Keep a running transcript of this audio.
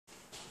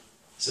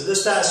So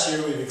this past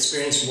year we've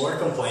experienced more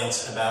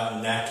complaints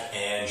about neck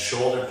and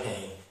shoulder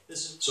pain.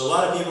 So a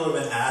lot of people have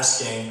been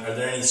asking, are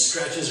there any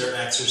stretches or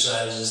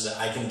exercises that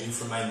I can do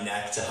for my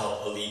neck to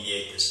help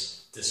alleviate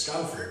this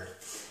discomfort?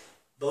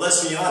 But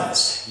let's be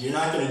honest, you're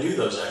not going to do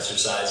those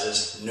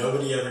exercises.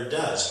 Nobody ever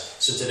does.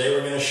 So today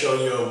we're going to show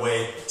you a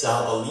way to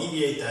help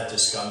alleviate that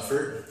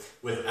discomfort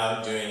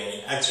without doing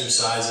any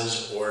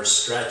exercises or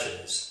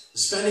stretches.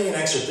 Spending an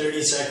extra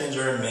 30 seconds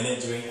or a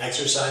minute doing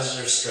exercises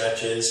or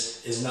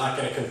stretches is not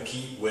going to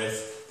compete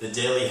with the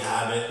daily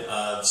habit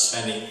of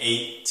spending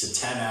 8 to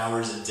 10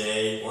 hours a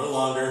day or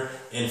longer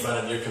in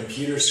front of your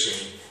computer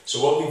screen.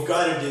 So what we've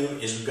got to do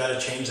is we've got to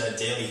change that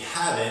daily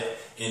habit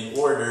in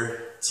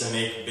order to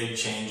make big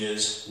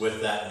changes with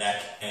that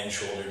neck and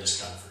shoulder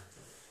discomfort.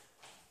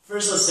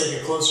 First, let's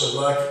take a closer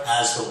look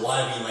as to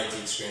why we might be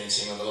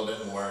experiencing a little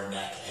bit more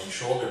neck and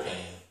shoulder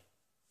pain.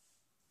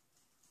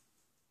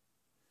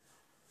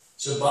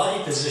 So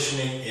body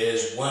positioning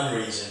is one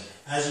reason.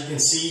 As you can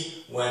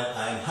see, when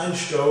I'm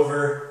hunched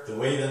over, the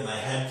way that my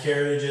head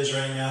carriage is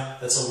right now,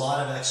 that's a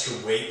lot of extra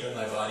weight that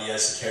my body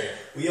has to carry.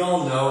 We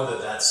all know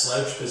that that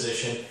slouch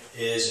position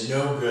is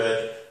no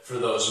good for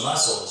those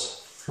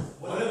muscles.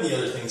 One of the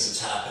other things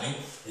that's happening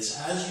is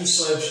as you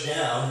slouch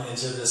down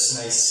into this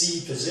nice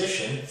C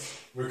position,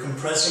 we're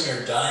compressing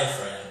our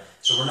diaphragm.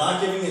 So we're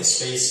not giving it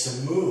space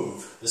to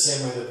move the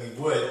same way that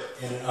we would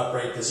in an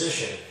upright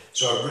position.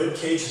 So our rib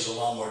cage has a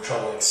lot more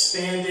trouble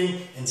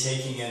expanding and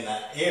taking in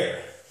that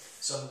air.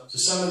 So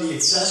some of the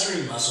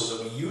accessory muscles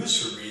that we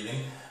use for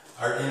breathing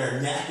are in our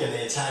neck and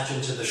they attach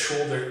into the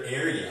shoulder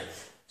area.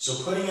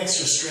 So putting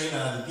extra strain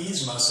on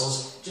these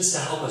muscles just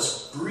to help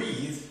us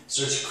breathe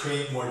starts to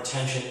create more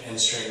tension and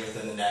strain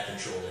within the neck and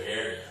shoulder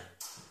area.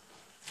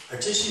 Our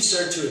tissues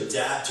start to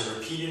adapt to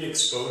repeated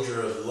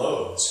exposure of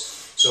loads.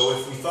 So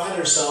if we find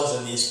ourselves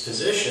in these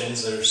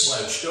positions that are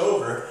slouched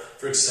over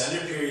for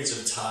extended periods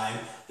of time,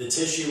 the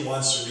tissue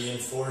wants to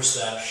reinforce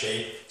that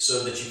shape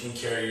so that you can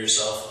carry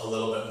yourself a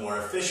little bit more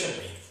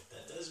efficiently.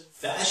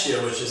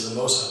 Fascia, which is the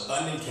most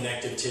abundant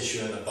connective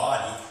tissue in the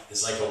body,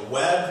 is like a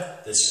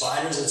web that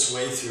spiders its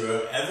way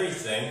through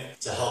everything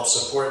to help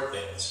support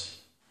things.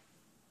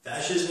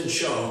 Fascia has been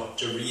shown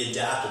to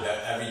readapt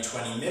about every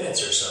 20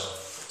 minutes or so.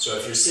 So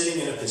if you're sitting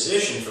in a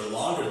position for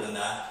longer than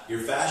that,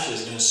 your fascia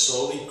is going to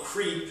slowly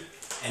creep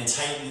and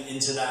tighten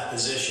into that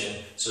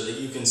position so that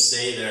you can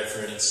stay there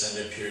for an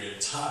extended period of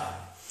time.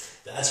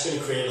 That's going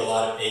to create a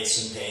lot of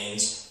aches and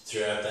pains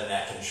throughout the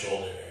neck and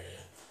shoulder area.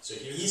 So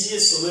the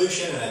easiest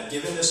solution, and I've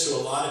given this to a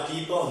lot of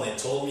people and they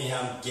told me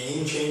how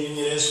game-changing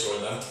it is for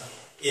them,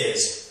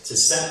 is to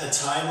set a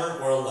timer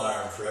or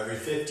alarm for every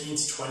 15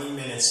 to 20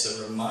 minutes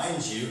that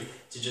reminds you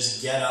to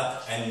just get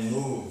up and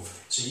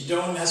move. So you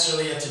don't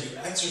necessarily have to do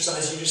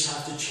exercise, you just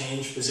have to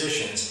change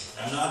positions.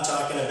 I'm not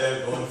talking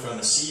about going from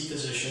a C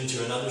position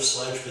to another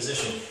slouch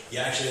position. You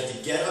actually have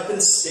to get up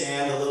and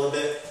stand a little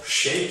bit,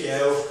 shake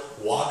out,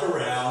 walk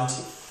around.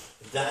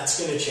 That's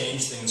going to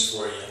change things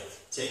for you.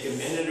 Take a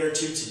minute or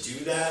two to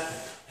do that,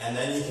 and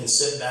then you can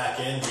sit back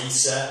in,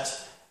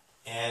 reset,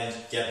 and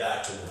get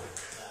back to work.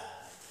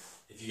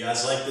 If you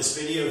guys like this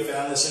video,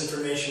 found this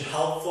information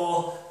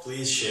helpful,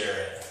 please share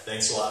it.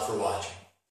 Thanks a lot for watching.